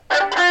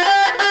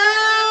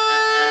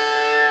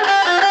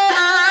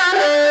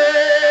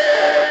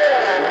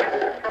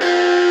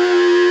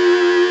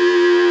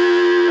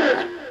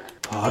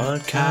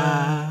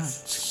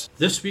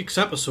This week's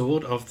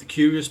episode of the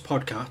Curious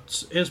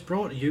Podcasts is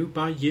brought to you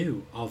by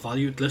you, our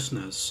valued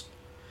listeners.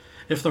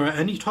 If there are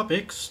any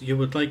topics you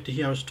would like to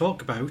hear us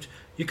talk about,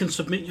 you can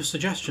submit your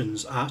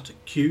suggestions at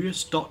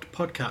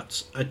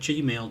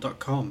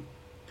curious.podcasts@gmail.com.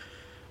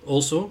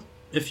 Also,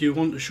 if you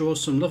want to show us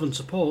some love and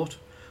support,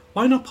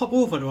 why not pop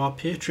over to our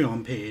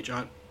Patreon page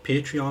at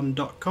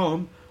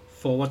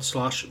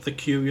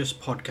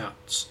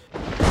patreon.com/thecuriouspodcasts.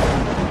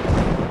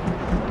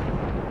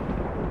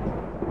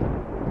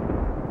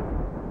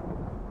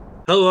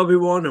 Hello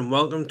everyone and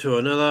welcome to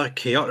another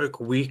chaotic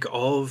week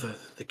of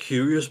the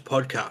Curious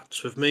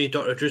Podcasts with me,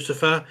 Dr.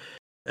 Drewcifer,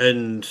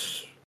 and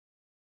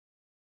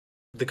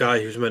the guy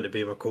who's meant to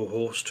be my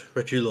co-host,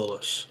 Richie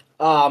Lawless.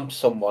 I'm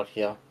somewhat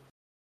here.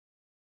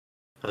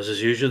 As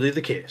is usually the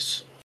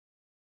case.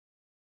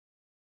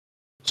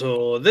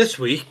 So this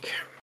week,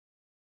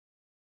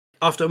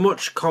 after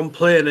much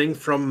complaining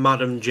from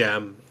Madam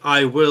Gem,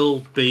 I will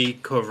be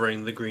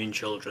covering the Green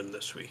Children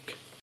this week.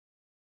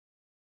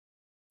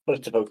 But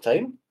it's about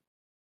time.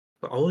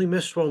 But I only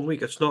missed 1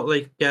 week. It's not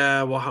like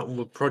what happened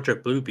with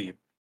Project Bluebeam.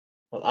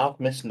 Well, I've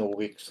missed no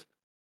weeks.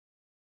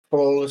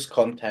 Flawless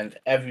content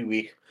every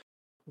week.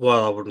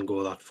 Well, I wouldn't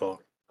go that far.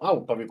 I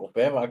would probably go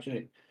further,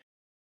 actually.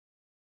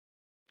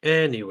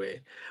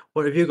 Anyway,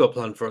 what have you got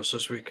planned for us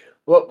this week?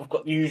 Well, we've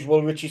got the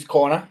usual Richie's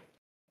Corner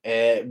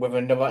with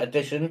another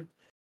edition,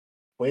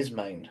 Quiz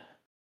Mind.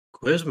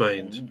 Quiz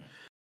Mind?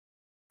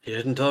 You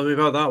didn't tell me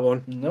about that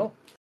one. No.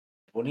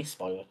 Only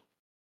spoiler.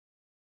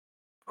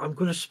 I'm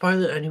going to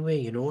spoil it anyway,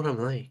 you know what I'm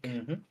like.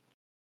 Mm-hmm.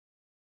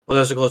 Well,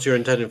 that's of course you're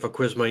intending for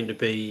Quiz Mind to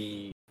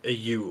be a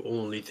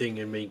you-only thing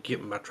and me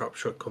keeping my trap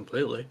shut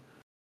completely.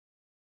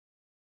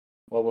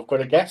 Well, we've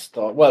got a guest,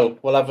 we'll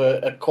have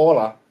a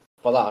caller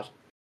for that.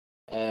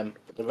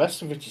 But the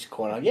rest of Richie's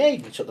Corner, yeah,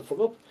 you can shut the fuck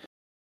up.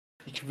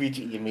 You can read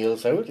your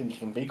meals out and you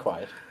can be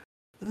quiet.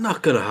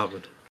 Not going to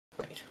happen.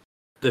 Right.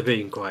 They're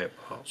being quiet.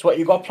 So what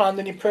you got planned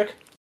in your prick?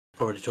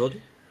 Already told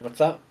you. What's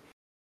that?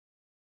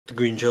 The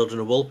Green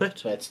Children of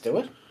Woolpit. Let's do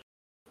it.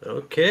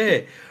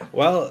 Okay.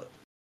 Well,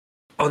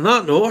 on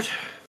that note,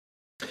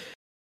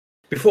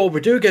 before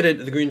we do get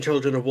into the Green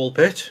Children of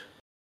Woolpit,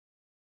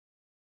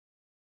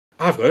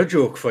 I've got a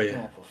joke for you.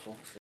 Oh, for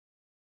fuck's sake.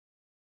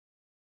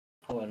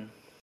 Go on.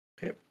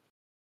 Okay.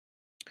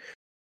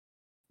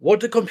 What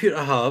do computers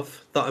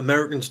have that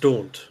Americans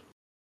don't?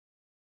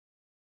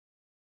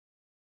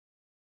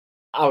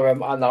 I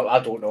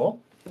don't know.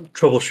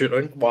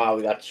 Troubleshooting.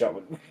 Wow, that's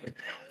shocking.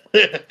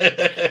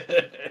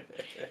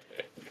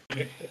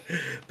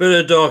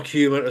 Bit of dark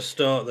humour to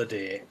start the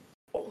day.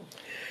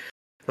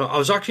 Now, I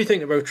was actually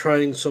thinking about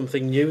trying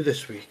something new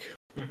this week.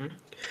 Mm-hmm.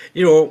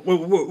 You know,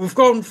 we've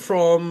gone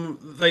from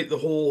like the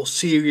whole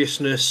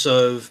seriousness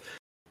of,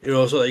 you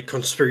know, sort of like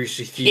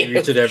conspiracy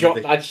theories and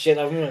everything. That shit,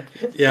 haven't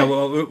we? Yeah,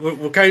 well,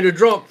 we kind of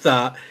dropped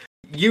that.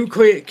 You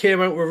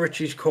came out with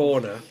Richie's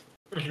Corner.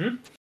 Mm-hmm.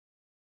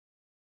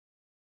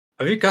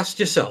 Have you gassed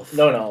yourself?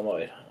 No, I'm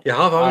worried. You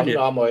have, haven't you?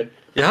 I'm worried.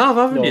 You have,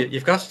 haven't No. you?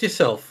 You've gassed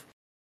yourself.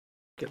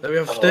 Get that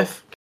off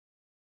stiff.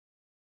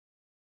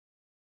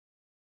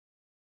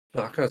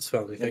 I can't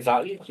spell anything.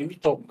 Exactly. You be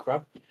talking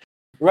crap.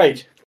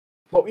 Right.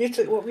 What were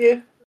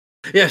you?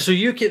 Yeah, so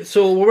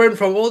so we went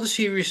from all the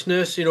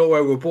seriousness, you know,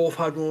 where we both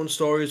had our own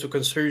stories of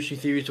conspiracy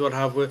theories to what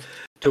have we,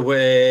 to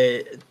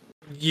where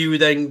you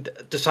then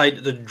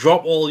decided to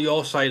drop all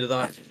your side of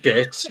that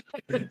shit.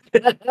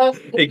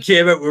 It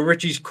came out with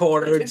Richie's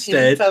Corner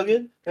instead. Tell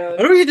you. I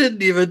know you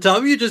didn't even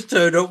tell me. You just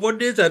turned up one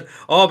day and said,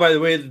 "Oh, by the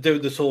way, they're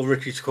doing this whole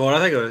Richie's Corner." I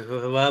think I was,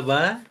 what?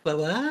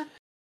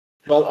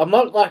 Well, I'm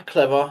not that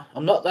clever.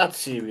 I'm not that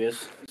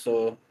serious.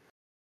 So,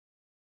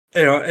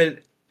 you know,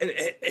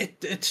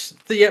 it's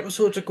the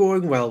episodes are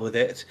going well with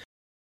it.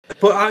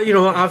 But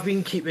I've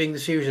been keeping the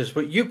seriousness.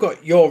 But you've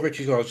got your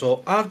Richie's Corner,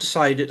 so I've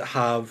decided to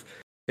have.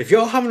 If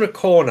you're having a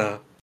corner,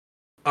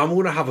 I'm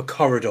going to have a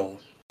corridor.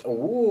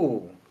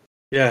 ooh,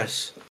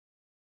 Yes.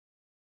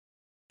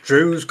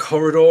 Drew's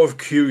Corridor of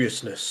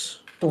Curiousness.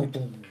 boom,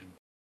 boom.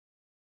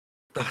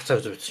 That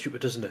sounds a bit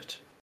stupid, doesn't it?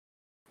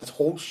 This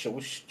whole show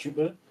is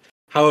stupid.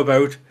 How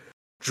about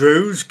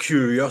Drew's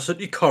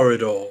Curiosity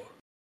Corridor?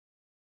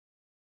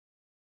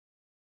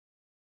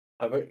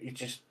 How about you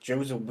just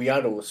Joe's a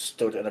weirdo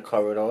stood in a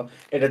corridor,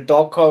 in a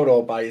dark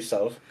corridor by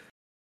yourself.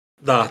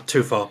 Nah,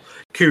 too far.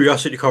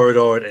 Curiosity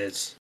Corridor it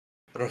is.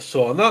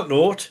 So on that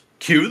note,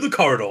 cue the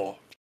corridor.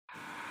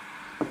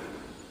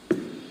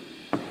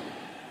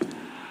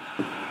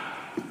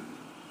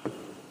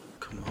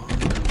 Come on.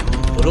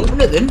 Well,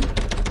 open it then.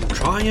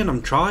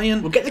 I'm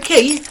trying. We'll get the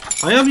key.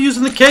 I am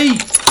using the key.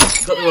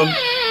 Got the one.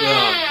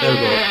 There we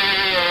go.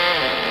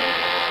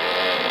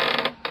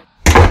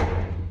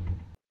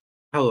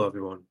 Hello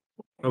everyone,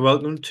 and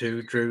welcome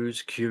to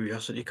Drew's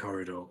Curiosity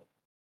Corridor,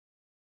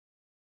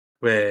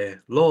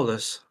 where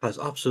Lawless has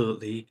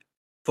absolutely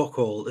fuck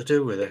all to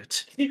do with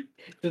it.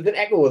 Does it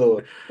echo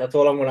though? That's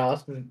all I'm going to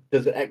ask.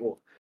 Does it echo?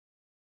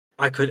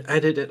 I could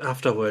edit it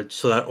afterwards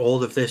so that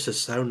all of this is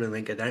sounding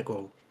like an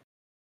echo.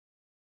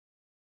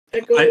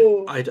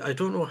 Echo! I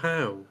don't know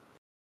how.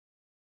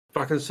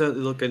 But I can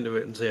certainly look into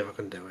it and see if I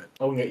can do it.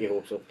 I won't get your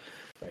hopes up.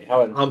 Right,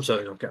 Helen. I'm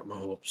certainly not getting my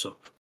hopes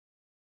up.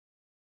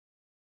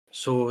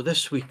 So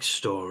this week's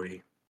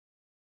story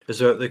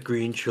is about the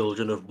green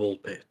children of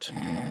Woolpit.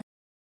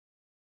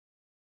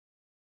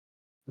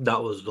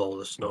 That was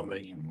Lawless, not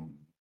me.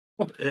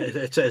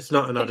 It's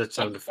not an added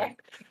sound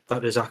effect.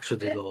 That is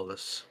actually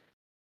Lawless.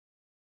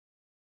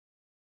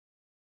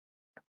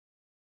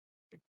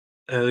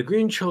 The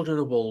Green Children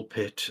of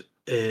Woolpit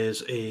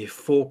is a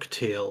folk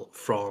tale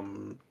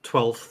from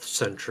 12th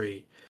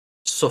century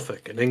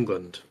Suffolk in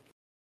England.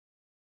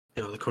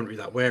 You know, the country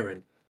that we're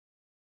in,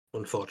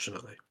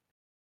 unfortunately.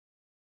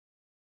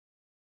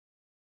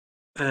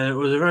 It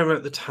was around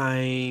about the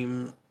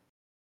time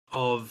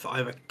of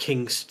either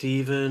King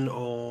Stephen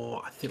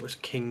or I think it was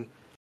King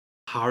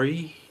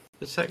Harry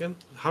II,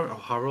 or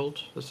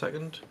Harold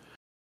II.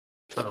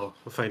 Oh,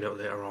 we'll find out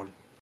later on.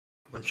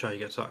 I'm sure he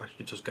gets that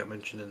actually just get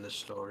mentioned in this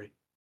story.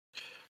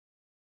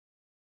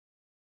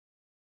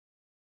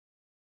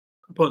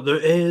 But there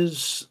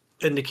is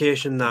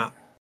indication that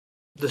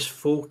this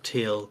folk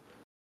tale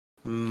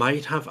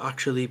might have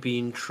actually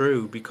been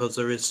true because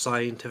there is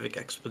scientific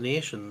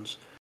explanations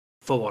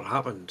for what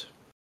happened.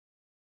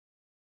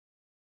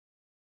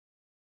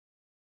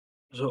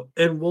 So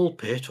in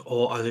Woolpit,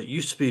 or as it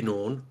used to be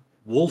known,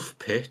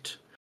 Wolfpit,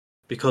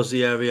 because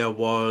the area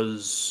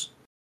was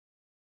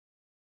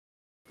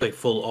like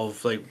full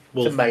of like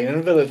wolf. It's a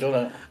mining village, isn't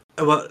it?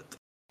 Well,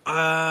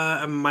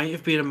 it might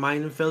have been a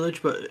mining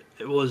village, but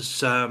it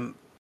was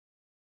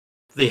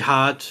they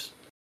had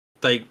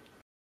like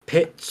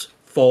pits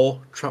for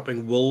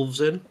trapping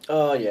wolves in.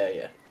 Oh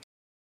yeah.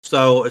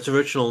 So its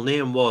original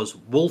name was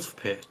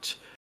Wolfpit,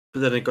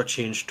 but then it got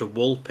changed to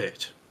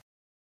Woolpit.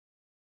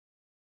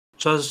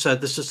 So as I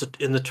said, this is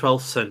in the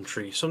 12th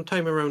century,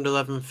 sometime around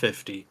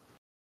 1150.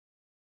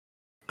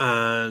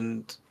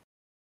 And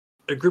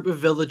a group of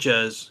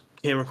villagers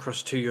came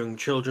across two young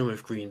children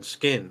with green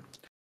skin.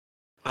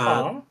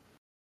 And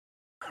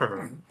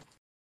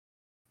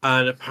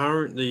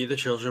apparently the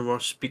children were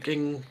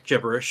speaking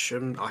gibberish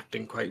and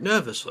acting quite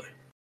nervously.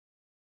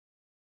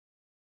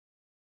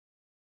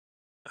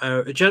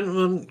 A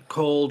gentleman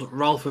called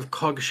Ralph of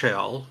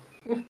Coggeshall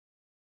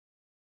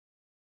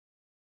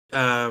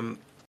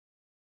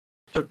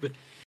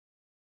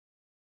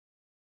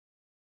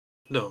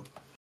no.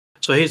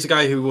 So he's the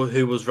guy who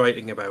was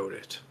writing about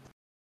it.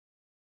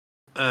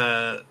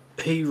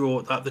 He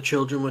wrote that the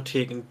children were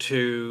taken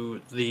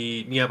to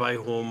the nearby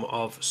home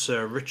of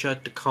Sir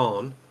Richard de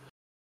Caen,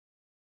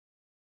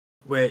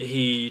 where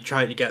he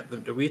tried to get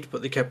them to eat,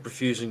 but they kept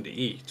refusing to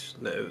eat.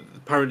 Now,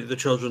 apparently the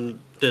children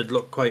did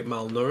look quite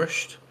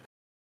malnourished.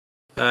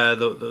 They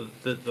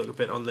looked a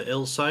bit on the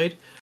ill side,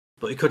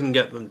 but he couldn't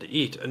get them to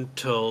eat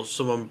until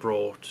someone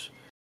brought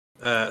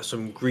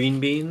some green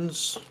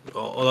beans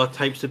or other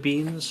types of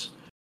beans,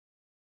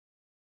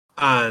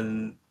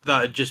 and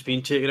that had just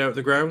been taken out of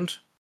the ground,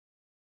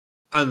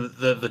 and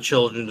the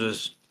children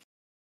just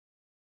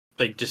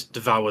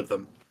devoured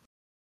them.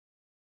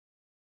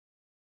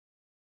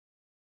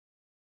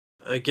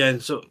 Again,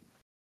 so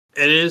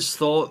it is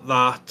thought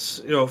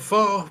that, you know,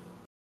 for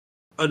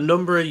a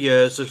number of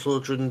years the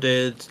children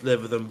did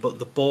live with them, but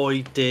the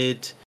boy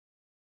did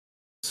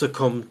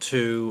succumb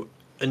to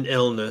an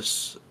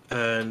illness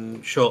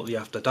and shortly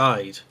after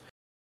died,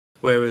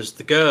 whereas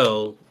the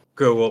girl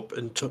grew up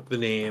and took the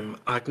name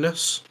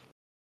Agnes.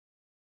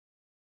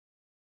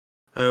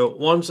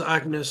 Once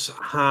Agnes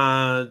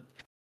had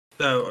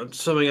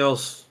something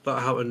else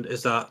that happened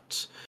is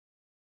that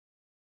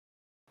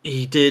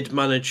he did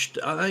manage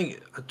to, I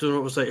don't know,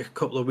 it was like a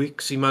couple of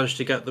weeks, he managed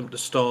to get them to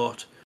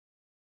start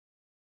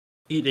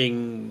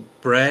eating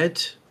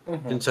bread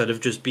instead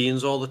of just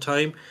beans all the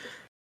time,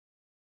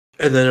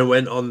 and then it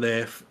went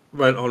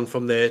on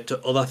from there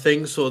to other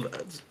things. So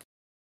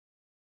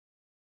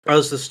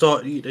as they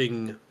start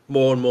eating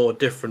more and more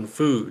different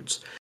foods,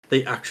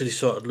 they actually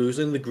started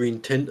losing the green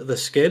tint of the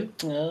skin.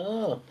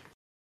 Oh.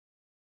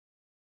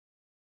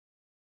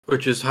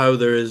 Which is how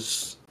there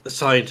is a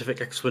scientific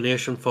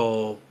explanation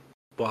for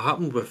what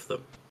happened with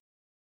them.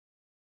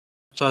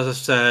 So as I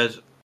said,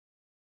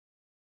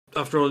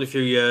 after only a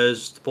few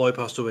years, the boy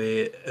passed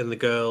away and the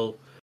girl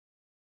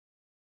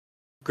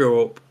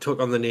grew up, took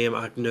on the name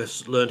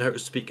Agnes, learned how to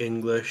speak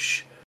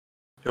English.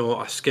 You know,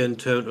 her skin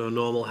turned to a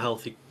normal,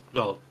 healthy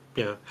colour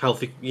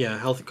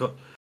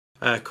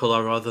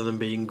rather than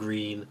being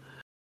green.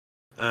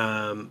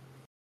 And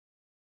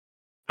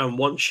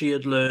once she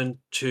had learned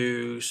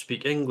to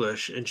speak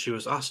English, and she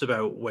was asked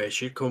about where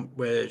she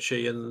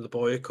and the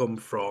boy had come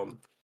from,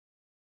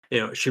 you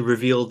know, she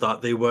revealed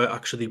that they were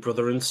actually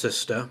brother and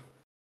sister.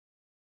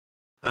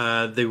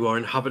 They were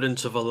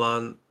inhabitants of the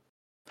land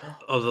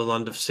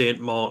of Saint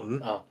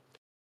Martin,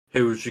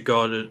 who was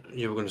regarded.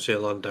 You were going to say a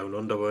land down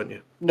under, weren't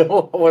you?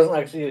 No, I wasn't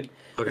actually.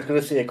 Okay. I was going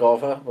to say a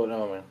golfer, but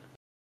no, man.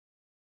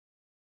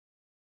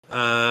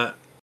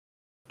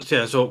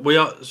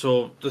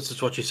 So this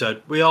is what she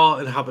said. We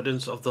are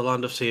inhabitants of the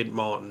land of Saint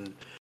Martin,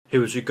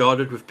 who is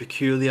regarded with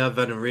peculiar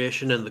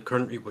veneration in the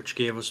country which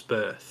gave us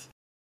birth.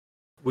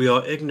 We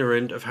are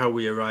ignorant of how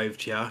we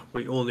arrived here.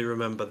 We only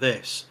remember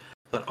this,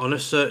 that on a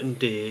certain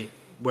day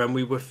when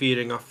we were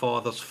feeding our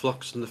father's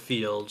flocks in the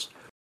fields,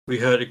 we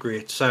heard a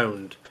great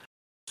sound,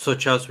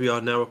 such as we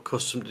are now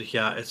accustomed to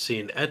hear at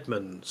St.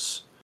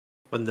 Edmund's,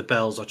 when the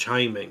bells are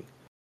chiming.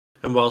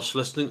 And whilst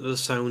listening to the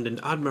sound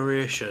in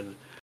admiration,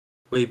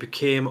 we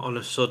became on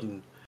a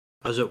sudden,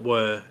 as it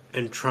were,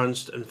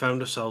 entranced and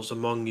found ourselves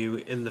among you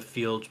in the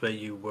fields where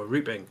you were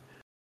reaping.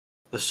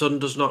 The sun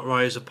does not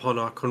rise upon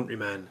our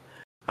countrymen.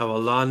 Our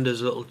land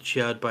is little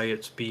cheered by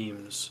its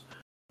beams.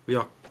 We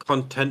are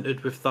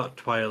contented with that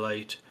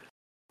twilight,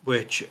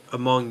 which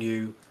among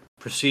you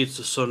precedes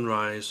the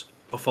sunrise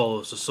or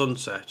follows the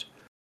sunset.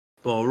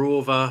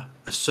 Moreover,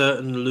 a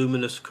certain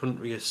luminous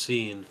country is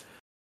seen,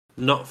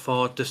 not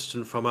far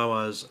distant from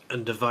ours,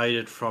 and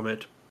divided from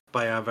it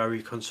by a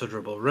very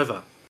considerable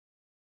river.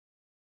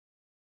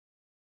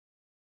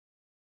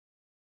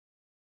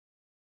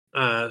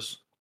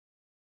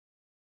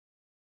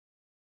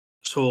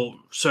 So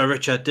Sir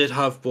Richard did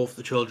have both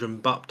the children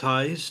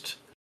baptized.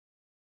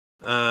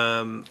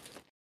 So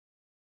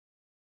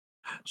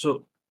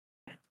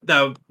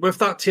now, with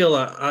that tale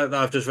that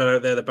I've just read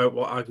out there about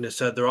what Agnes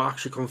said, there are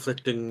actually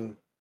conflicting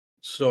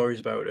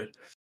stories about it.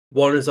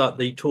 One is that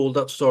they told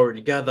that story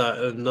together,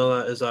 and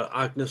another is that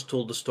Agnes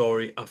told the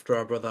story after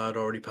her brother had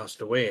already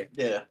passed away.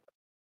 Yeah.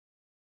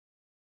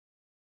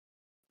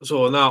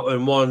 So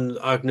in one,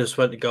 Agnes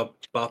went to get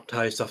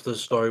baptized after the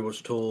story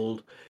was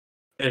told,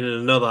 and in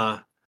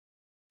another,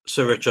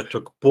 Sir Richard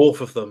took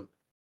both of them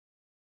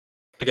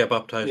to get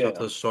baptized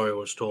after the story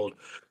was told.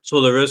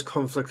 So there is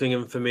conflicting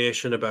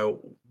information about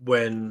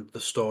when the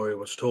story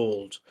was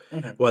told,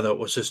 whether it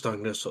was just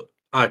Agnes or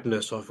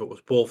if it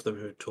was both of them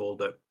who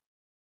told it.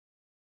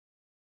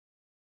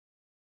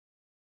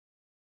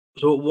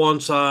 So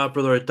once our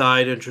brother had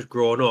died and she'd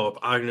grown up,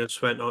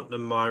 Agnes went on to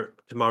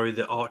marry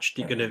the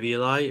Archdeacon of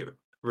Ely,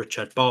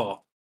 Richard Barr.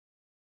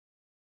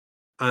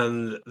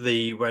 And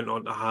they went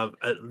on to have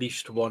at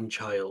least one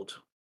child.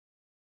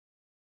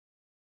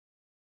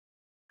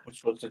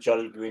 Which was the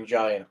Jolly Green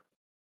Giant.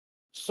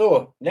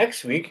 So,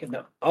 next week,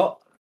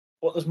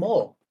 there's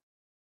more.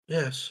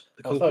 Yes.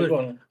 I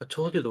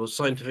told you there was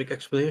scientific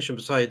explanation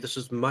beside this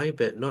is my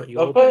bit, not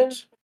your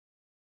bit.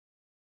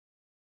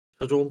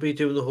 So don't be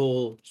doing the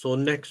whole. So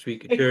next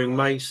week during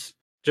my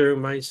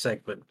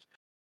segment.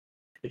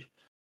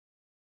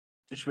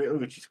 Just wait till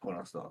Richie's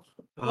corner starts.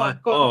 No, I'm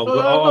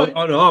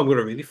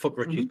gonna really fuck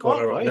Richie's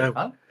corner right now.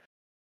 Huh?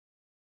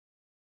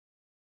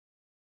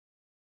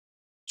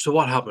 So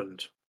what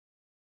happened?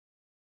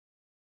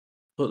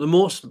 But the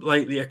most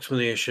likely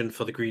explanation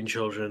for the Green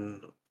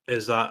Children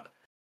is that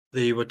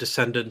they were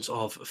descendants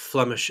of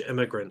Flemish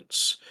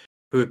immigrants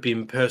who had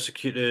been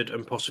persecuted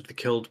and possibly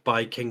killed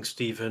by King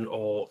Stephen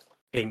or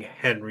King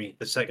Henry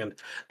II.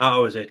 That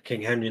was it,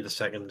 King Henry II.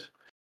 You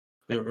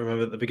don't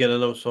remember at the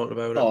beginning I was talking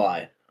about it? Oh,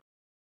 aye.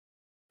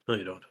 No,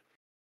 you don't.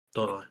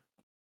 Don't I?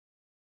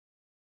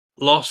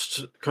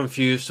 Lost,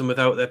 confused, and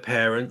without their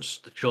parents,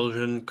 the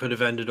children could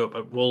have ended up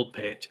at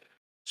Woolpit,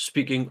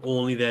 speaking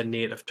only their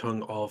native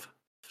tongue of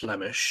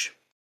Flemish,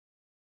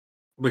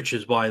 which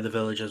is why the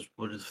villagers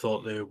would have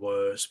thought they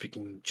were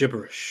speaking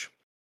gibberish.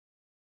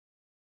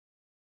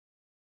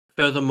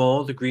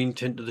 Furthermore, the green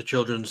tint of the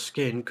children's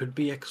skin could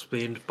be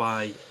explained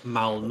by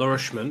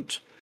malnourishment,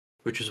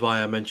 which is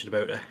why I mentioned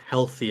about a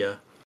healthier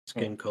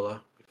skin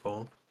colour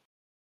before.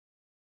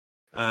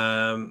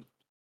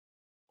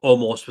 Or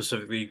more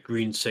specifically,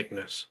 green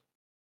sickness.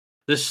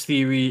 This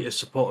theory is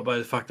supported by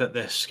the fact that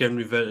their skin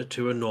reverted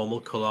to a normal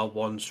colour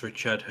once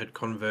Richard had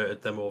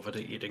converted them over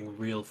to eating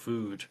real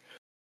food.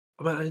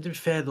 I mean, to be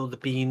fair though, the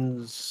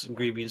beans and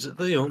green beans,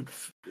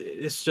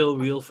 it's still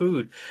real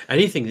food.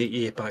 Anything that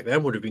you ate back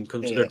then would have been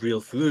considered real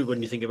food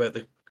when you think about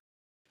the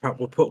crap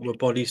we're putting with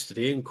bodies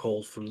today in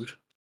cold food.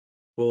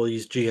 All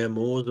these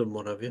GMOs and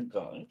what have you.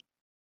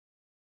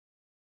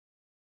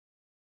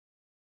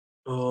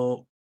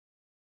 Oh,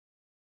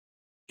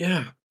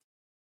 yeah.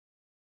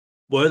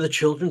 Were the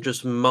children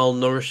just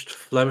malnourished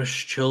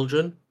Flemish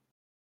children?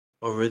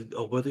 Or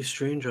were they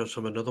strangers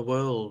from another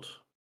world?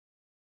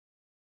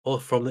 Or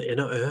from the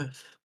inner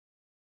earth?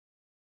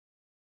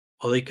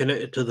 Are they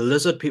connected to the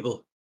lizard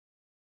people?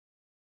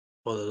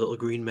 Or the little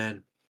green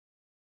men?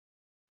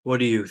 What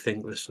do you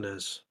think,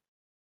 listeners?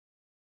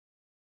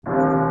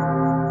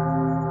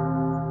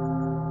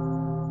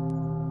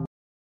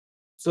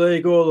 So there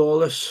you go,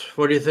 Lawless.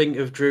 What do you think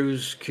of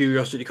Drew's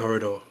Curiosity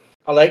Corridor?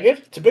 I like it.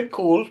 It's a bit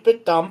cool, a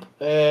bit damp.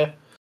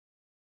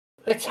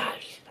 It's I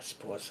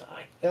suppose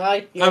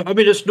I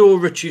mean, it's no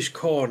Richie's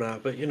Corner,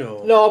 but you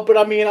know. No, but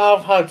I mean,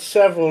 I've had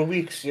several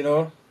weeks,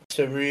 to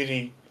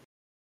really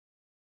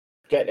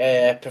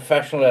get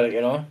professional at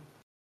it,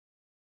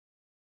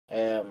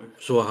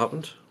 So what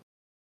happened?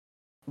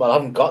 Well, I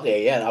haven't got there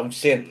yet. I'm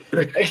saying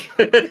I've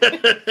had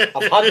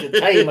the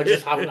time. I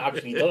just haven't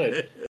actually done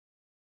it.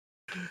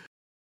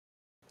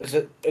 Is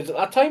it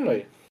that time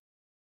now?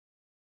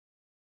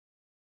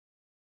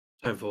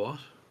 Time for what?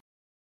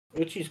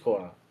 Richie's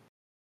Corner.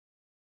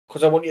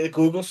 Because I want you to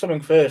Google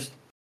something first.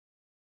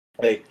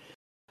 Hey,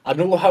 I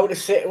know how to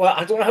say. Well,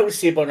 I don't know how to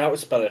say it, but I know how to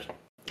spell it.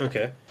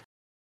 Okay.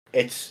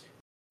 It's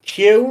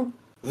cue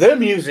the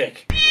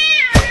music.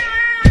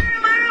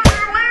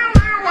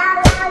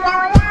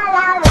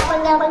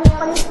 Hello,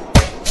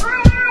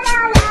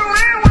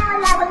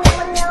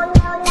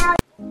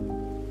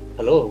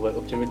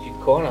 welcome to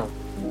Richie's Corner.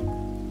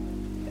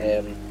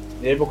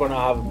 Today we're going to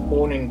have a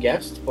phone-in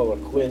guest for a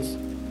quiz.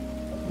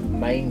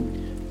 Mind.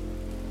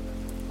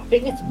 I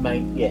think it's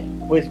mind, yeah,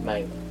 quiz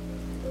mind.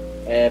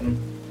 But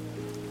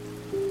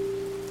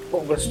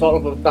we're going to start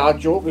off with a bad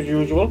joke as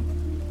usual.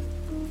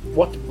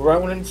 What's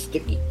brown and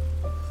sticky?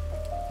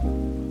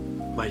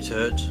 My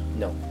turds.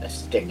 No, a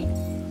stick.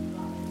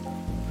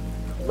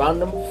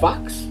 Random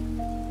facts.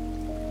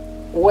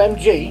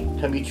 OMG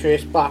can be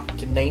traced back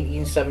to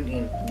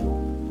 1917.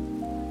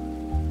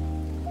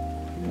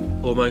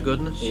 Oh my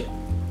goodness. Yeah,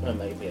 that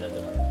might be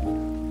another one.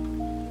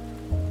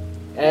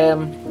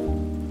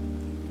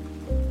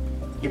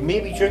 You may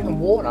be drinking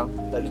water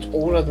that is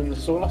older than the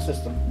solar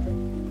system.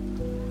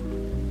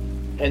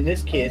 In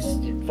this case,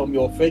 from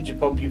your fridge, it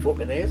probably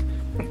fucking is.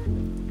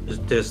 Does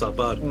it taste that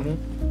bad?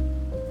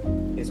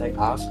 It's like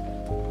ass.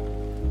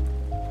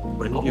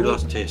 When did you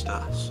last taste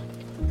ass?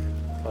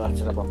 Well,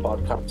 that's another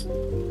podcast.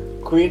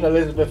 Queen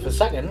Elizabeth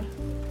II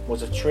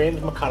was a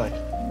trained mechanic.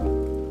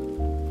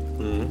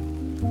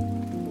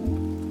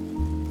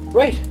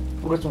 Right,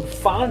 we've got some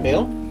fan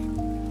mail.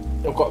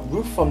 I've got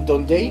Ruth from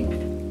Dundee.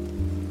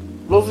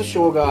 Love the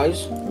show,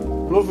 guys.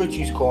 Love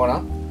Richie's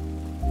Corner.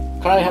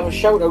 Can I have a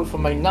shout out for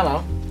my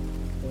nana?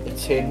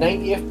 It's her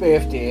 90th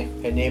birthday.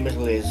 Her name is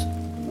Liz.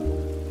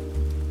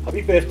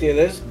 Happy birthday,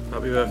 Liz.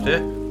 Happy birthday.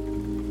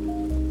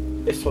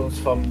 This one's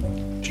from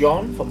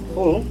John from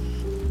Hull.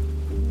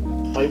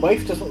 My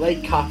wife doesn't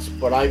like cats,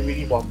 but I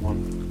really want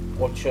one.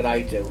 What should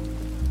I do?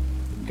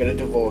 Get a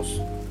divorce.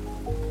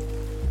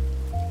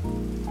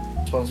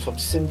 This one's from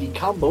Cindy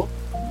Campbell.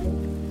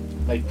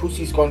 My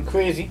pussy's gone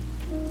crazy.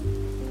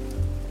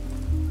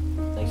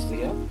 Nice to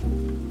hear.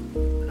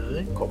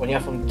 Got one here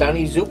from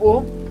Danny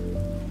Zupo.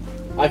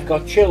 I've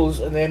got chills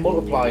and they're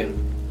multiplying.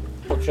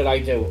 What should I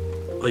do?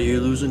 Are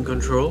you losing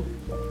control?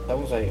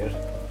 Sounds like it.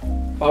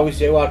 If I was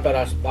you,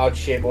 I'd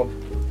shape up.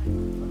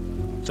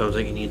 Sounds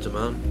like he needs a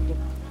man.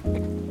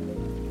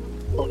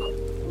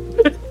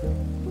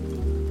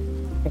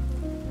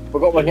 We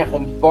got one here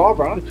from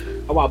Barbara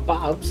about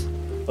Babs.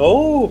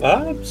 Oh,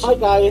 Babs. Hi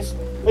guys,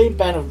 me and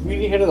Ben have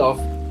really hit it off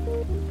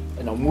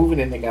and are moving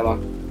in together.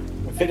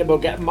 We're thinking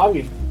about getting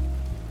married.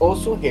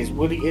 Also, his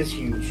willy is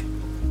huge.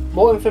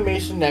 More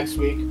information next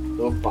week.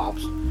 Love,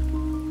 Babs.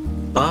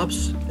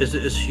 Babs, is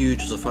it as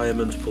huge as a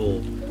fireman's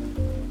pole?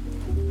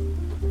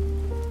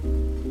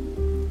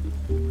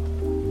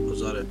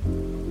 Was that it?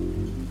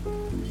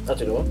 I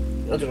don't know.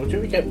 Do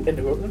we get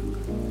interrupting?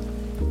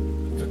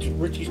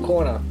 Richie's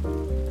Corner.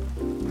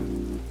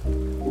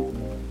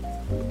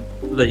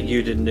 Like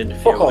you didn't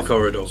interfere with the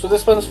corridor. So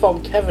this one's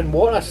from Kevin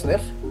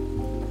Watersniff.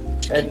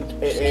 And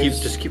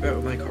Just keep out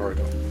of my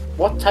corridor.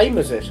 What time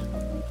is it?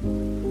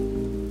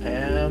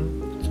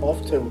 It's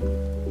off to.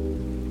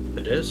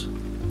 It is.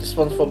 This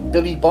one's from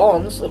Billy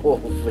Barnes. Oh,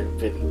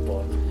 Billy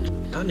Barnes.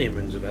 That name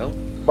rings a bell.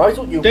 Why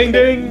don't you... Ding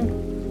ding!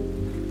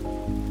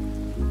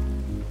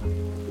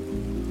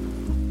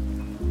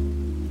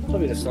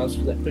 Sorry, this sounds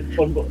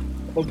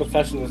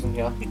unprofessionalism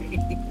here.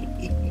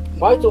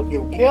 Why don't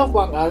you care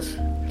wankers,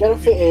 get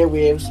off the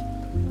airwaves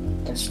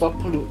and stop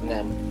polluting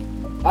them?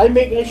 I'm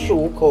making a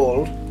show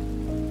called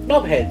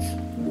Knobheads,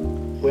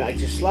 where I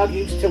just slag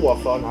you to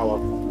off for an hour.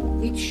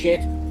 Eat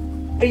shit.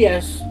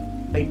 P.S.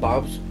 Hey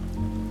Babs.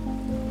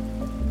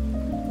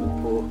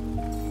 Oh, I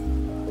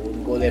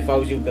wouldn't go there if I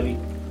was you, Billy.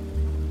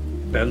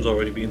 Ben's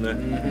already been there.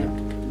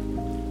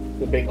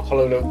 The big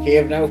hollow little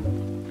cave now.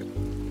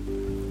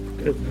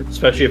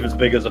 Especially if it's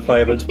big as a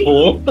fireman's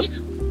pole.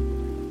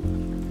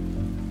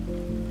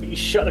 You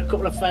shot a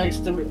couple of fangs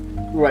to it.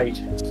 Right.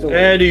 So,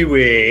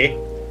 Anyway.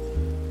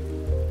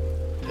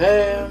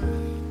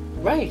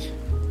 right.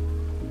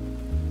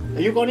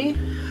 Are you going in?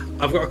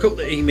 I've got a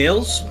couple of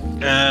emails.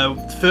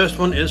 The first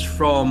one is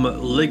from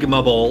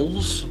Ligma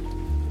Balls.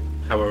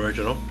 How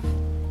original.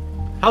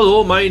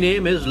 Hello, my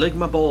name is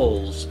Ligma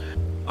Balls.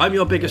 I'm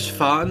your biggest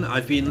fan.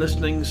 I've been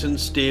listening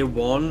since day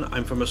one.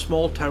 I'm from a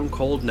small town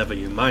called Never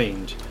You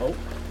Mind. Oh.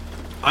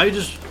 I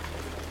just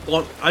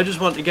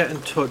want to get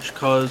in touch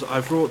because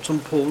I've wrote some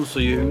poems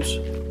to use.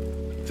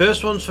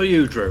 First one's for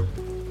you, Drew.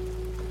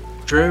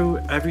 Drew,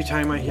 every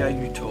time I hear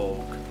you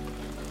talk,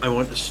 I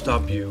want to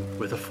stab you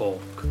with a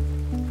fork.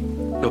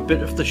 Your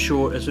bit of the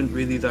show isn't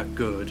really that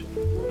good.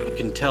 I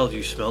can tell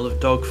you smell of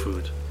dog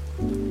food.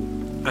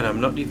 And I'm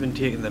not even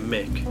taking the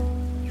mick.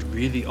 You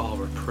really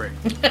are a prick.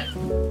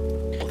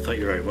 Well, thank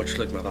you very much,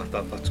 Ligma.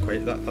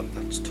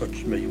 That's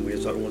touched me in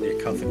ways that only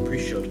a Catholic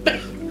priest should.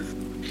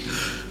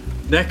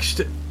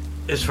 Next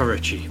is for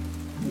Richie.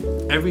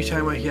 Every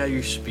time I hear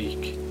you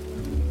speak,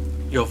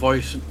 your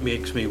voice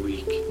makes me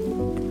weak,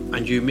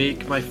 and you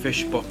make my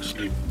fish box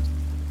leap.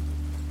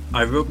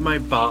 I rub my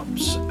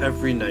baps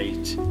every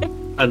night,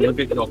 and look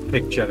at your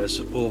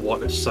pictures, oh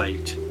what a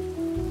sight.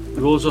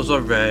 Roses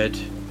are red,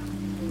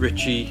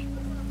 Richie,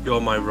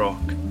 you're my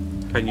rock.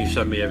 Can you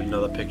send me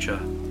another picture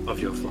of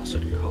your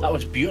flacid cock? That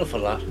was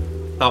beautiful, that.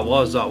 That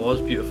was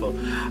beautiful.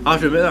 I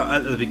have to admit that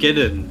at the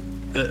beginning,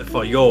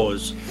 for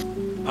yours,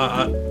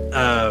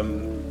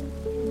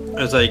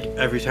 It's like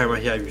every time I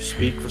hear you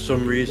speak, for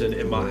some reason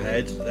in my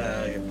head,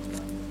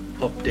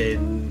 popped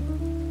in.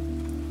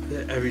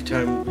 Every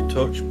time we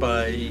touch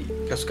by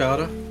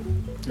Cascada.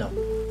 No.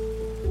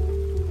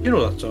 You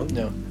know that song?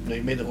 No,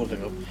 you made the whole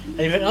thing up.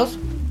 Anything else?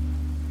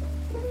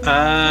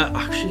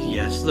 Actually,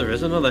 yes, there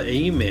is another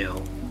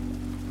email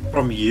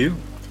from you.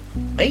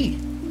 Me?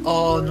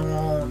 Oh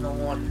no.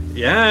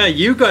 Yeah,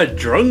 you got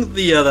drunk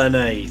the other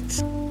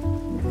night.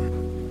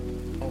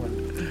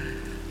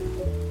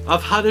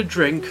 I've had a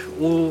drink,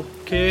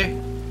 okay?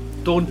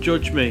 Don't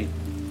judge me.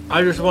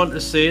 I just want to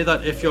say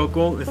that if you're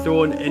going to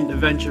throw an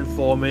intervention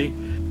for me,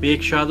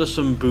 make sure there's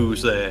some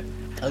booze there.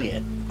 Oh yeah.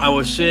 I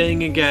was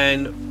saying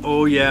again,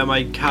 oh yeah,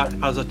 my cat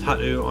has a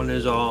tattoo on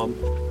his arm.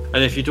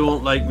 And if you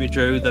don't like me,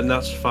 Drew, then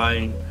that's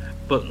fine.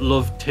 But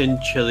love tin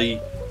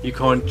chili, you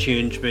can't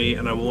change me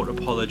and I won't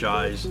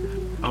apologise.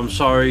 I'm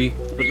sorry,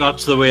 but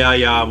that's the way I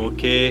am,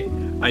 okay?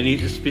 I need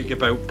to speak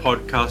about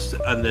podcasts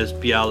and there's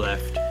beer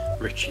left.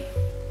 Richie.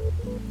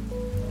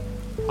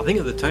 I think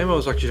at the time I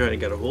was actually trying to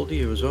get a hold of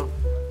you as well.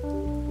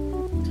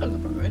 Sounds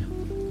about right.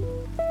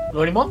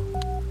 No any more?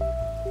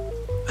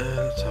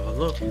 Let's have a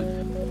look. See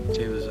if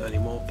there's any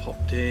more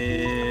popped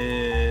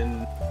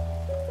in.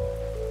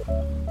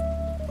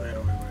 Where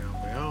are we?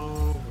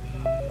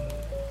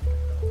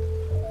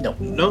 No.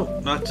 No,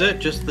 that's it.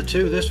 Just the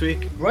two this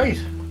week. Right.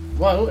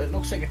 Well, it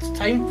looks like it's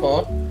time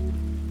for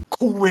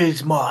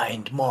Quiz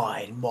Mind.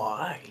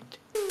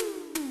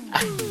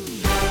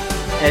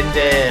 And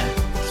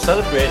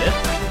celebrate it,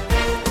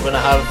 we're going to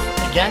have a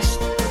guest,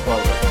 well,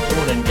 a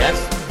phone-in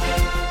guest.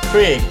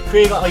 Craig,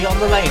 are you on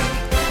the line?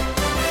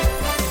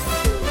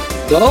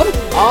 Hello?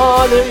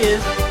 Oh, there he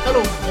is.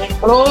 Hello, Craig.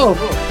 Hello.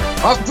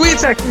 Wait a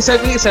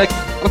sec. I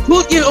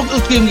put you up to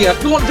Jim here.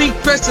 If you want to be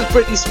dressed as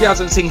Britney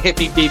Spears and sing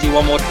Happy Baby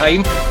one more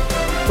time.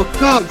 For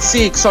God's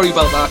sake, sorry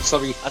about that,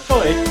 sorry. That's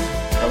alright.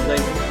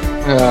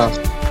 Yeah.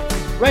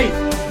 Right.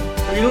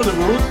 So you know the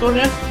rules, don't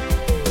you?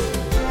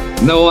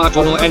 No, I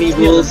don't know any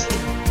rules.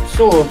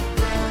 So,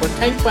 for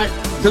 10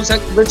 questions. 2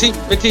 seconds, Richie.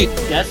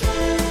 Yes?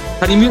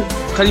 Can you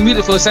mute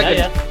it for a second?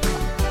 Yeah.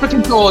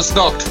 Freaking door's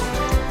knocked.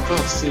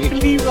 God's sake.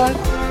 Believe that.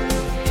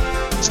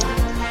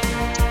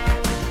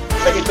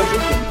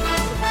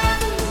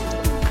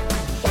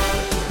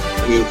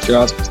 You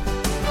just.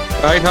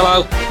 Right,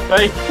 hello.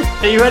 Right,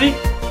 are you ready?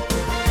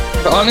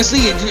 Honestly,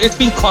 it's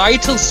been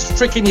quiet till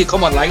freaking you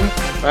come online.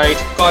 Right,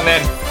 go on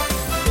then.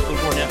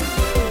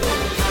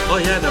 Oh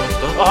yeah, no, it's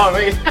done. Oh,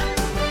 right.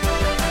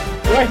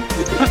 Right.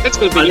 It's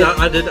gonna be.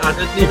 I didn't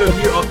even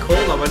mute our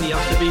caller when he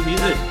has to be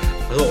muted. I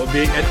thought it would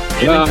be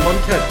entertaining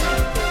content.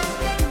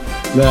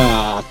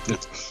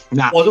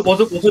 Nah.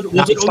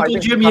 Was it Uncle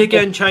Jimmy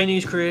again,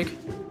 Chinese Craig?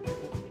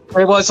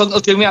 It was Uncle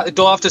Jimmy at the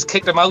door. I've just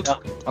kicked him out.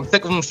 I'm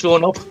sick of him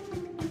showing up.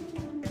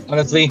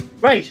 Honestly.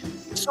 Right.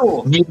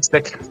 So,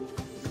 Music.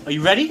 are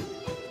you ready?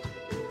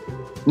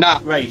 Nah.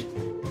 Right.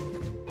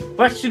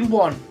 Question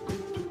 1.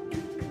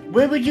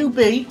 Where would you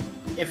be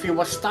if you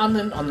were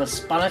standing on the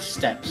Spanish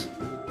Steps?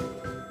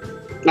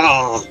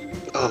 Oh.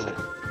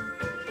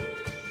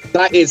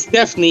 That is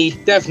definitely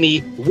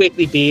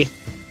Whitley Bay.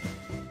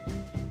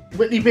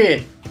 Whitley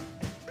Bay.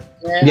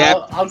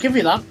 Yeah. I'll give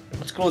you that.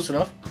 That's close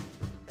enough.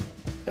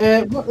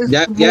 What is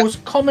the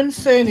most common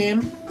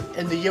surname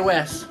in the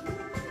US?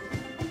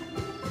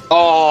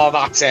 Oh,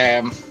 that's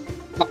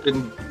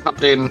Captain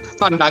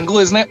Fandango,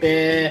 isn't it?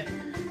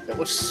 It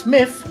was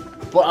Smith,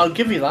 but I'll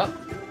give you that.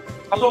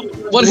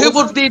 Well, who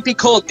would they be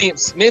called? Name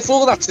Smith?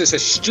 Oh, that's just a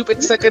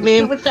stupid second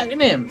name. Stupid second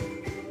name.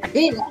 I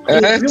hate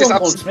that. Everyone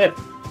called Smith.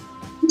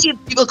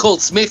 People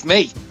called Smith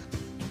me.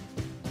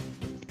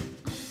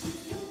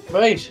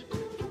 Right.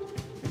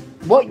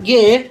 What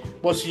year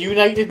was the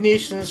United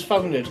Nations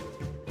founded?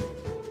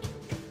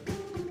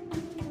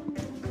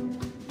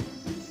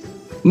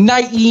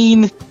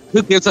 19.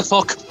 Who gives a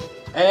fuck?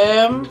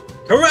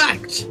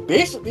 Correct.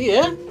 Basically,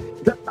 yeah.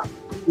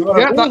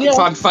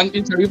 Thank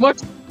you very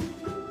much.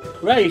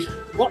 Right.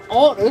 What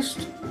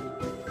artist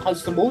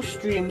has the most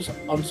streams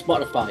on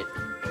Spotify?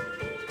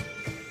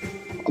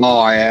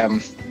 Oh,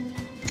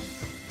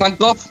 Thank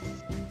God.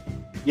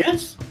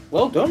 Yes.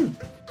 Well done.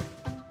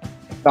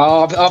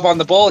 Oh, I'm on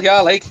the ball,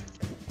 yeah, like.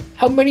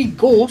 How many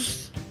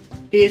ghosts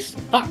is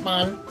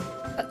Batman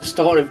at the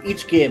start of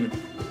each game?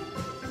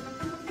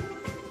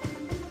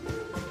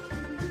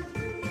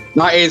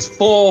 That is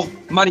 4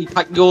 money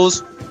pack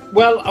goals.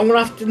 Well, I'm going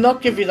to have to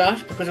not give you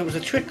that because it was a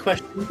trick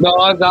question.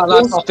 No,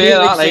 that's not fair,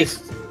 that, like.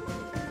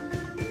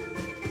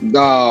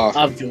 No.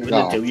 I'll do it,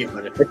 you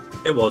got it.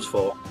 It was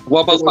 4.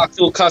 What about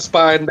Baxel,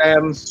 Casper,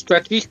 and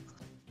Stretchy?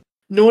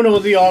 No,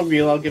 they are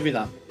real, I'll give you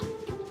that.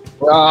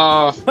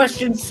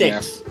 Question 6.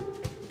 Yeah.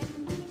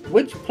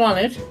 Which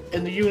planet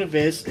in the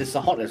universe is the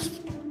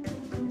hottest?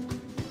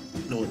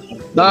 No,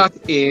 that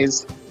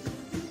is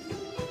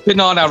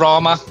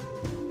Bananarama.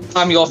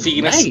 I'm your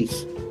Venus.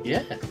 Nice.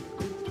 Yeah.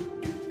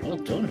 Well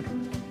done.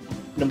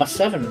 Number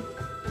 7.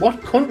 What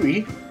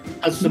country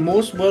has the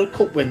most World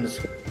Cup wins?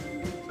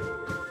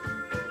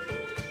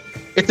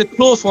 It's a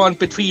close one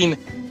between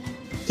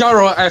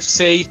Jarrow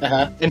FC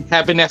and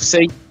Heaven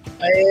FC.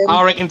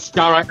 I reckon it's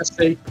Jarrah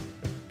FC.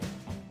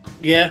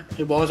 Yeah,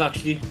 it was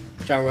actually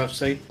Jarrah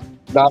FC.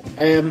 That.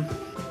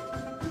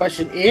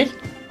 Question 8.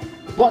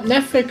 What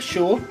Netflix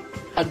show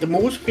had the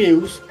most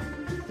views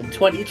in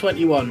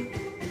 2021?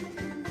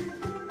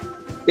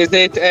 Is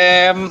it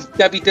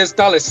Debbie Does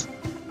Dallas?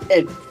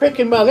 It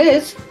freaking well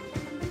is.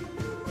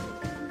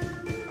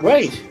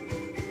 Right.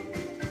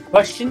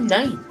 Question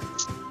 9.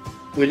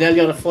 We're nearly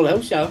on a full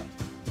house now.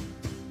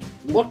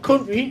 What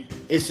country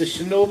is the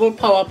Chernobyl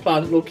power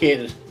plant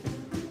located?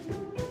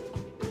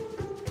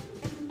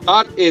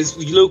 That is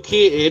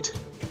located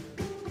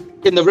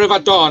in the River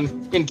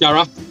Don in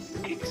Jarrah.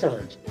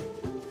 Excellent.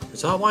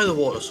 Is that why the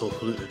water's so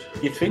polluted?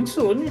 You'd think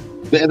so, wouldn't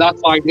you? That's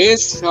why it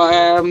is.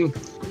 I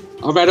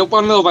read up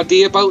on the other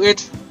day about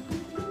it.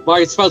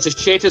 Why it smells of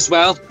shit as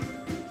well.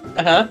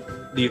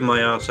 Leave my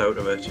ass out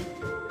of it.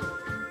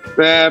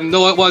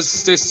 No, it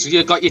was this.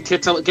 You got your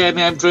tits out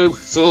again, Drew.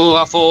 So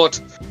I thought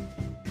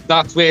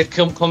that's where it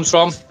comes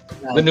from.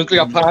 The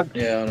nuclear plant.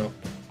 Yeah, I know.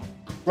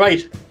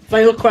 Right.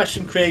 Final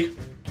question, Craig.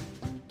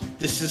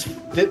 This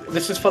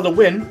is for the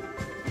win.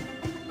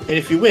 And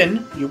if you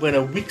win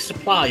a week's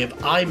supply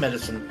of eye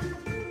medicine.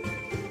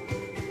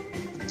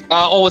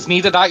 I always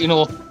needed that,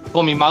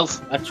 for my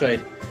mouth. That's right.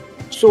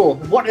 So,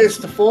 what is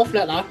the 4th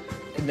letter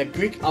in the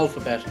Greek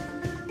alphabet?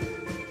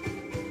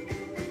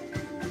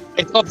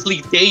 It's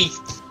obviously D,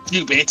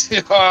 stupid.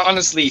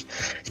 Honestly,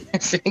 I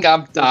think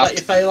I'm Is that your daft.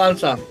 final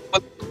answer?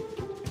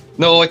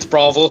 No, it's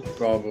Bravo.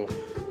 Bravo.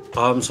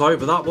 I'm sorry,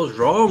 but that was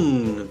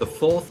wrong. The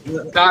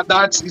 4th.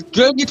 That's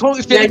Drew. You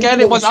totally fit again.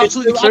 It was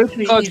absolutely true.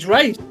 Actually, he's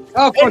right.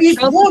 Oh, And he's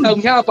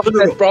won. yeah, but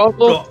it's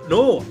Bravo.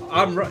 No,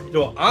 I'm right.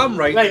 No, I'm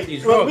right. Right,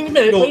 He's well, wrong. wait a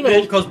minute, no, wait a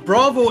minute. because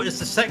Bravo is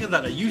the 2nd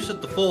letter. You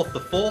said the 4th. The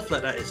 4th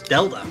letter is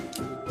Delta.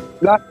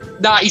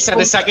 Nah, he said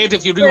a second.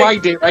 If you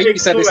rewind it, right? He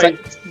said a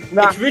second.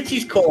 Nah. It's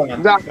Richie's corner,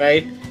 Nah.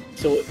 right?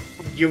 So,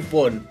 you've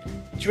won.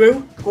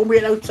 Drew, go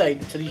wait outside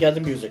until you hear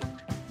the music.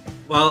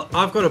 Well,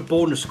 I've got a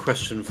bonus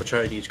question for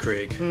Chinese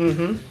Craig.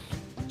 Mm-hmm.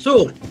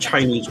 So,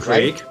 Chinese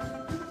Craig,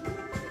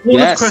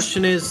 bonus Yes.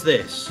 question is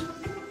this.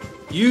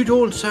 You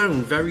don't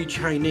sound very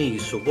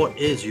Chinese, so what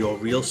is your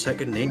real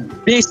second name?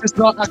 This is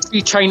not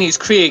actually Chinese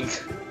Craig.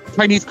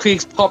 Chinese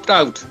Craig's popped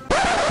out.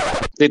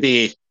 Did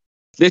he?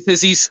 This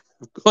is his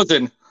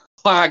cousin,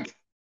 Quag.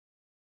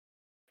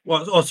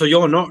 What? Oh, so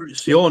you're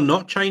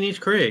not Chinese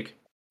Craig?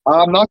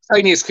 I'm not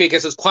Chinese Craig,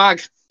 this is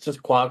Quag. This is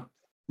Quag.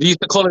 They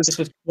used to call This it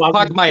is Quag.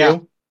 Quagmire.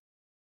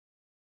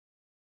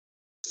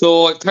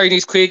 So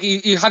Chinese Craig,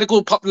 he had to go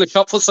to a popular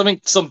shop for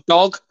some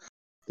dog.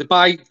 To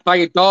buy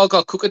a dog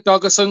or cook a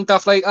dog or something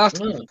stuff like that.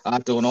 Mm. I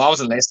don't know, I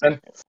wasn't listening.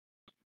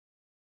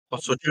 Oh,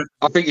 so,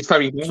 I think it's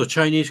very so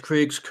Chinese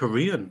Craig's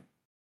Korean.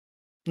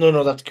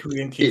 No, that's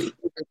Korean Keith.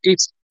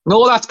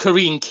 No, that's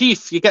Korean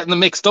Keith. You're getting them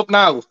mixed up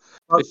now.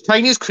 It's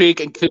Chinese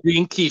Craig and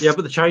Korean Keith. Yeah,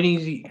 but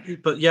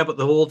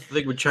the whole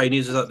thing with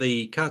Chinese is that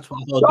the cats.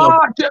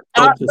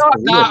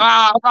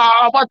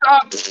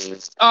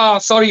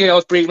 Sorry, I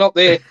was breathing up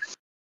there.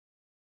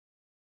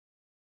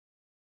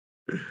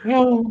 Have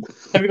you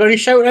got any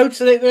shout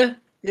outs you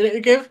like to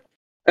give?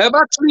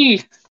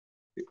 Actually,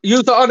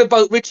 you thought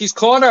about Richie's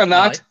Corner and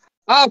that.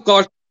 I've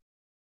got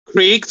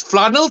Craig's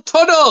Flannel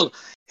Tunnel.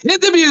 Hit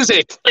the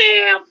music.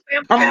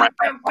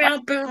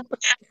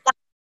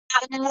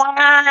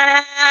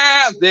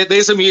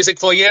 There's some music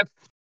for you.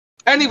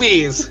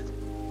 Anyways,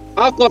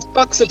 I've got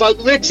facts about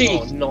Richie.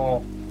 Oh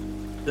no.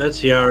 Let's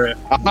hear it.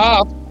 I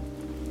have.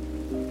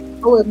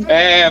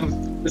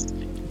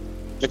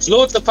 There's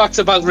loads of facts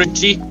about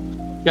Richie.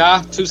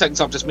 Yeah, 2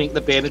 seconds, I'm just making the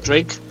bear a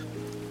drink.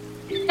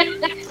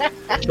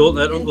 Don't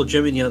let Uncle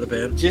Jimmy near the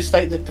bed. Just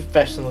like the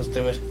professionals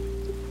do it.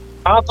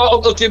 I've got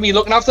Uncle Jimmy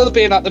looking after the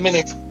bear at the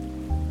minute.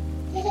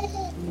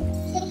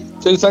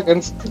 2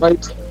 seconds,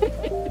 right.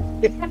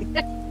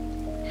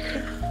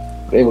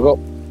 There we go.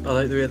 I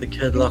like the way the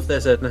kid laughed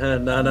there, said, no,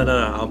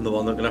 I'm the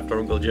one looking after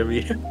Uncle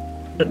Jimmy.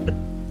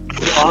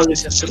 Oh,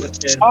 this is super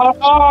good.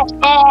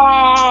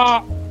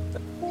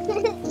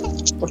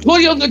 What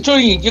are you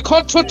doing? You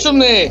can't touch them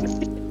there.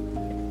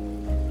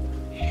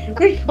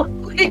 We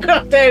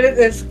got down at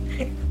this.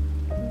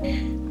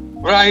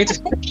 Right.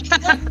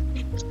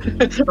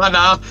 I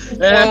know.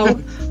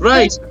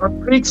 Right.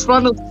 On Craig's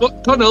Flannel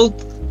Tunnel,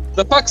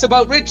 the facts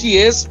about Richie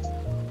is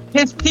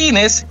his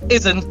penis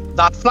isn't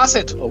that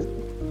flaccid. Oh.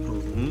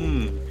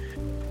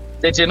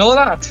 Did you know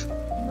that?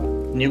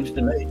 News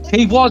to me.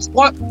 He was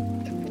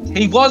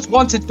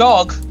once a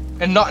dog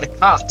and not a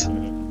cat.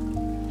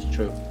 It's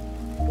true.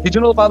 Did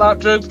you know about that,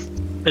 Drew?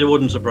 It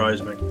wouldn't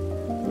surprise me.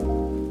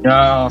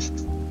 Yeah.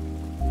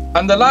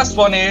 And the last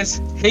one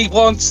is he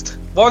once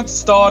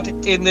starred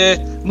in the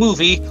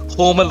movie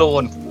Home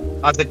Alone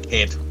as a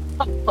kid.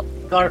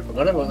 God, I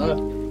forgot about that.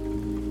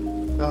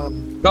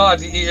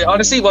 God,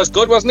 honestly, it was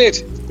good, wasn't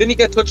it? Didn't he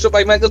get touched up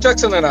by Michael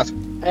Jackson or not?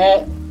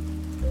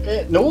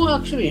 No,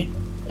 actually.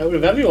 Out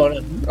of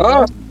everyone.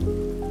 Oh,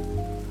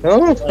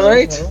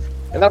 right.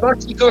 And I've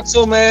actually got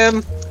some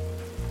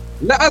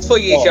letters for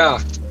you,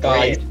 guys.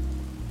 Right.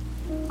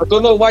 I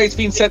don't know why it's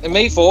been sent to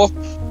me for.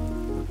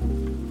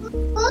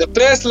 The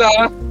first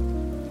letter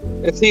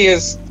It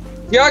says,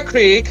 "Dear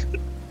Craig,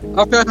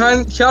 after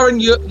sharing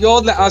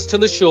your letters to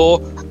the show,"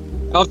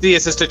 obviously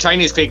this is to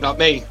Chinese Craig, not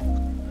me.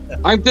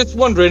 "I'm just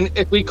wondering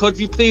if we could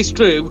replace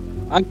Drew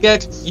and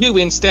get you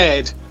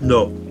instead.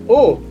 No.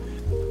 Oh,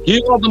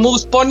 You are the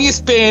most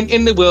funniest band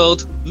in the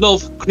world.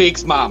 Love,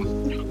 Craig's mum."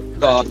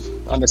 God,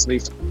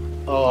 honestly.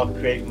 oh,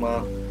 Craig,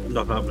 man.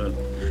 Not happening.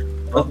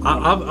 Well,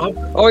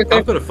 Okay.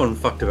 I've got a fun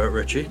fact about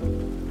Richie.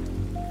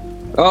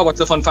 Oh, what's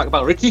the fun fact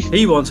about Richie?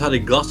 He once had a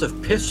glass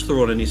of piss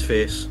thrown in his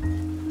face.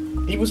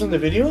 He was in the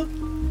video.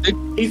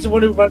 He's the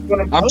one who went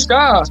on. I'm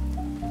sure.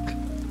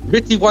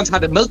 Richie once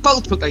had a milk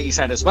bottle took, like he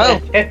said as well.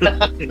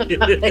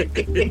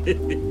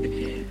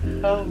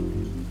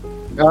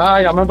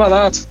 I remember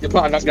that. You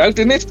put that out,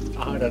 didn't it?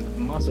 I had a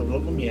massive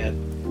look on my head.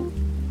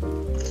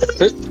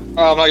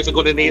 Oh, I'm not even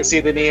going to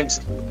say the names.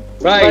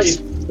 Right.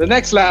 The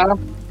next letter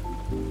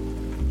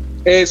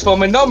is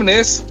from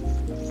Anonymous.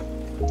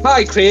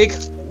 "Hi, Craig.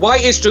 Why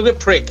is Drew a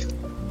prick?"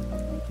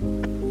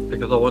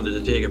 Because I wanted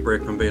to take a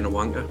break from being a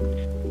wanker.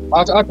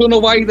 I don't know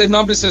why the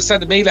Anonymous has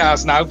sent me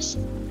letters now.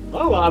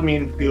 Oh, I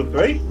mean, feel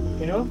free,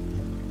 you know.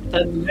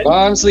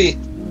 Honestly.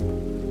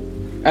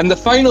 And the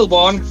final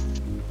one,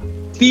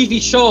 TV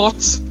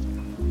Shorts.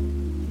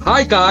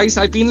 "Hi guys,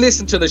 I've been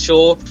listening to the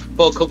show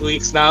for a couple of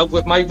weeks now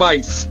with my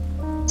wife,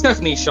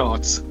 Stephanie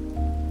Shorts.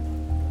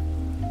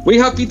 We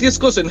have been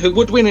discussing who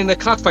would win in a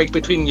catfight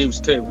between you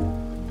two.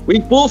 We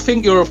both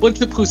think you're a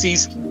bunch of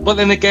pussies, but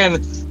then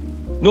again,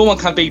 no one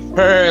can be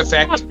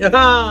perfect."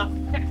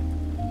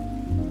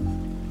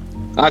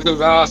 I do,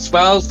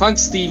 well,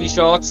 thanks Stevie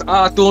Shorts.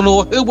 I don't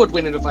know who would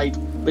win in a fight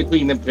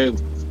between them two.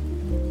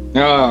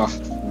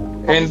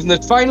 And the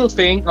final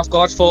thing I've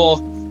got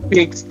for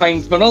Big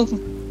Time Tunnel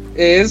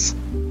is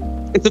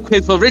it's a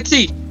quiz for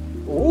Richie.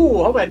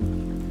 Oh, how about?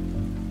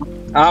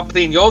 I'm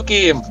playing your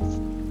game.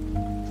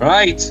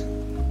 Right.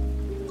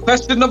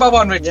 Question number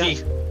 1, Richie.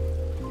 Yeah.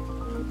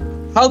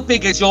 How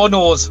big is your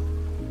nose?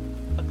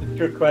 That's a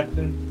trick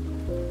question.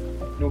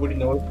 Nobody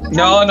knows.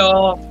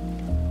 No.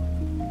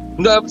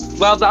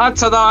 Well, the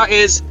answer to that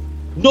is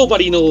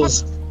nobody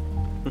knows.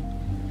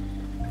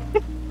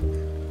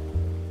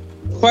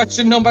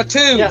 Question number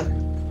 2. Yeah.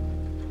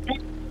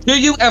 Do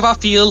you ever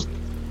feel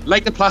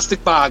like a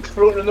plastic bag?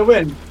 Floating in the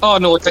wind. Oh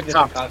no, it's a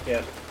cat.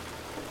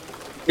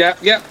 Yeah.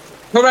 Yeah,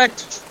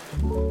 correct.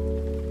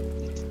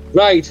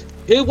 Right.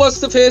 Who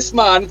was the first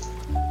man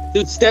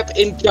to step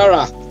in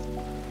Jara?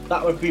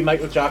 That would be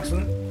Michael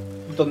Jackson.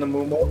 Who done the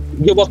moonwalk.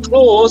 You were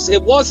close.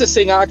 It was a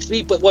singer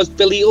actually, but it was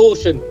Billy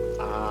Ocean.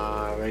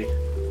 Ah, right.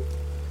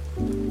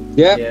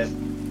 Yeah. Yeah.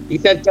 He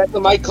said, "Get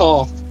in my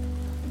car."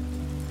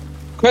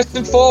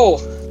 Question 4.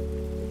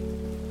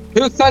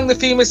 Who sang the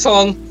famous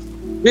song,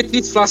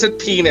 "Richie's Flaccid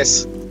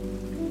Penis"?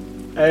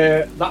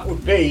 That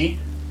would be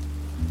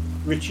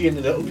Richie and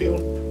the Little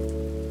People.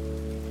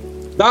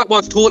 That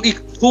was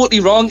totally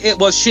wrong. It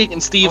was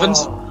Shakin' Stevens.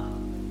 Oh,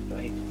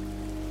 right.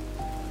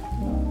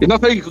 You're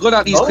not very good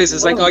at these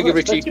quizzes, like, are you,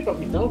 Richie?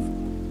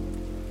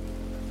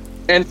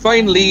 And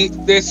finally,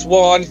 this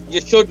one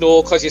you should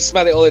know because you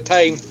smell it all the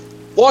time.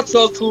 What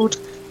dog food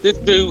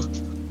did Drew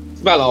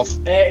smell of?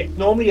 It's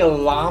normally a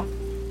lamb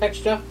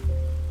texture.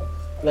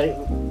 Like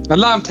A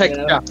lamb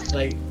texture. yeah,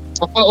 like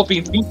I thought it would be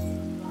beef.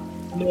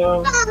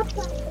 no.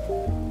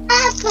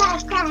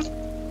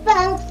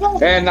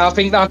 And I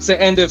think that's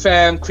the end of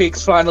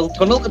Craig's final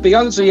tunnel. To be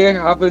honest with you, I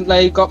haven't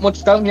got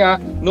much down here.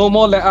 No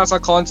more letters I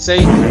can't say.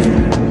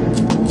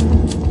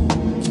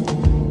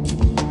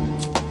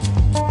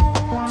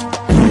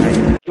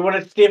 Do you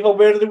want to stay for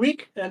word of the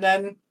week and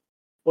then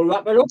we'll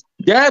wrap it up?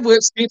 Yeah,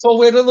 we'll stay for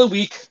word of the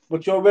week.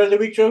 What's your word of the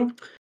week, Joe?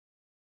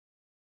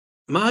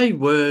 My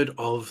word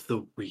of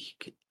the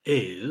week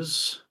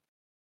is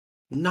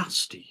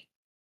nasty,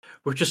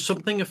 which is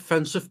something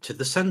offensive to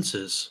the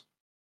senses.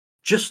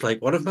 Just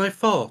like one of my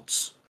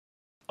farts.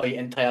 Or your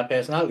entire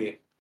personality?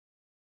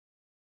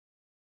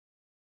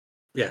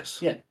 Yes.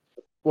 Yeah.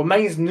 Well,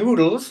 mine's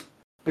noodles,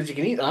 because you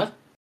can eat that.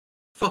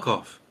 Fuck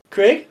off.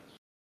 Craig?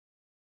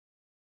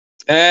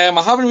 I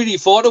haven't really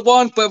thought of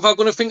one, but if I'm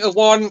going to think of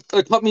one at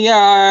the top of my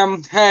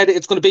head,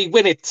 it's going to be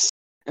Winnets.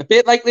 A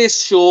bit like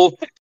this show,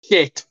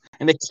 shit,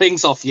 and it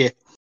clings off you.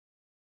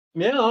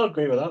 Yeah, I'll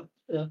agree with that.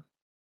 Yeah.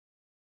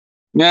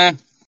 Yeah,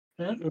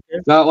 Yeah, okay.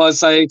 that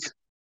was like...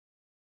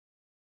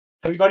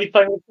 Have you got any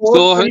final thoughts?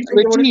 So, Anything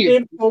you want to say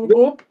before we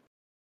go?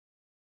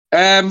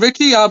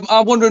 Ricky,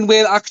 I'm wondering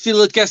where the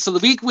actual guest of the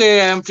week,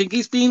 where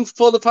Finky's been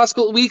for the past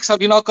couple of weeks.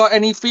 Have you not got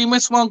any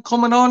famous one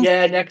coming on?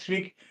 Yeah, next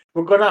week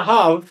we're gonna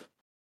have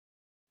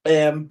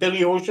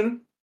Billy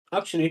Ocean,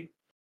 actually.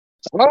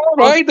 All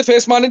right, the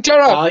first man in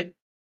Jara. Aye.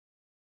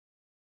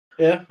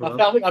 Yeah, Well.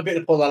 I think I'll be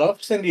able to pull that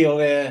off. Cindy will,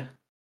 you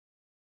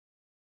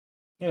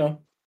know.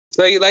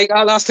 So,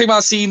 last time I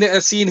seen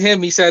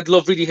him, he said,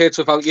 "Love really hurts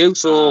without you."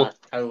 So,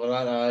 Terrible,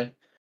 that, aye.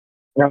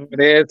 yeah, it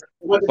is.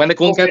 When the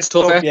going gets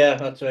tougher. Yeah,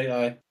 that's right,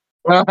 aye.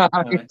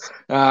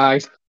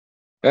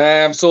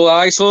 Aye.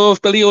 So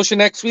Billy Ocean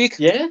next week.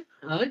 Yeah,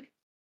 aye.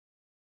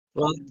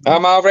 Well,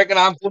 I reckon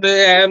I'm going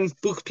to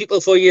book people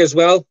for you as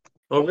well.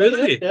 oh,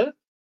 really? Yeah.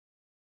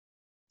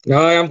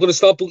 Aye, I'm going to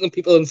start booking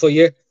people in for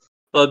you.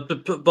 But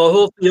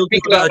hopefully you'll do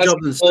a better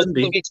job than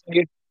Cindy.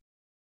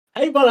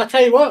 Hey, well, I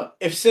tell you what,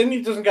 if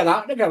Cindy doesn't get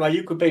that together,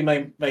 you could be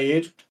my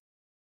agent.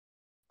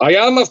 I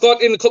am. I've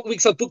got in a couple of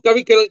weeks. I'll book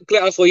Gary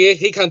Glitter for you.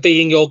 He can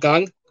be in your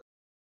gang.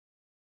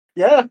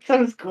 Yeah, that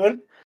sounds good.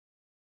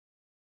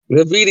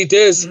 It really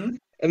does. Mm-hmm.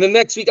 And the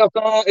next week I've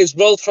got is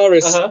Rolf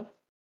Harris. Uh-huh.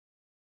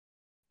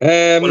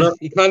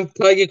 You can't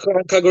tie your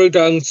kangaroo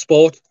down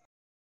sport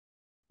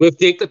with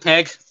Dick the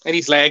Peg and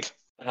his leg.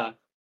 Uh-huh.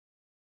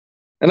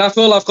 And that's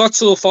all I've got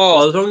so far.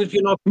 Well, as long as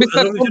you're not...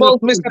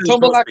 Mr.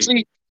 Tumble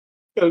actually...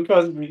 Bill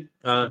Cosby.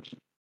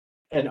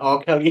 And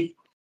R. Kelly.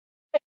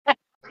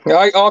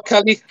 Right, R.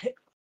 Kelly.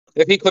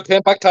 If he could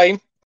turn back time.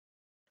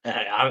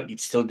 I think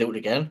he'd still do it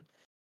again.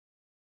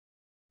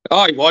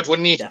 Oh, he would,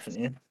 wouldn't he?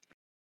 Definitely.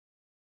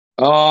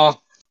 Oh,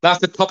 that's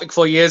the topic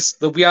for years.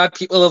 The weird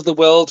people of the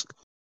world.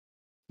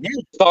 Yeah.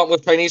 Starting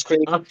with Chinese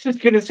cream. I was just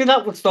going to say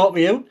that would start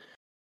with you.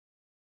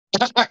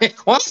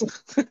 What?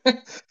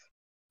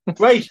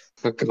 Right.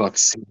 For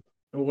God's sake.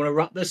 We want to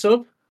wrap this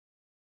up?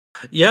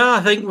 Yeah,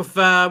 I think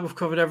we've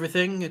covered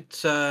everything.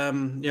 It's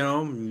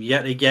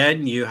yet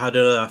again you had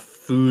a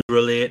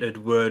food-related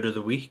word of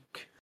the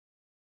week.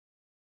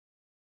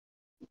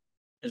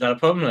 Is that a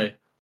problem, though?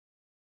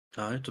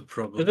 Ah, it's a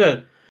problem. Is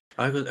it?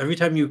 Every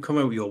time you come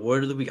out with your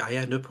word of the week, I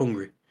end up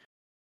hungry.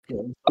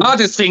 I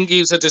just think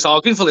you are just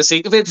arguing for the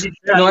sake of it. Yeah,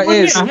 you know what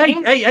it is.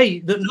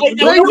 Hey! No,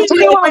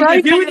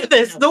 Don't do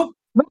this! Nope.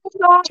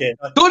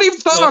 Don't even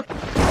talk.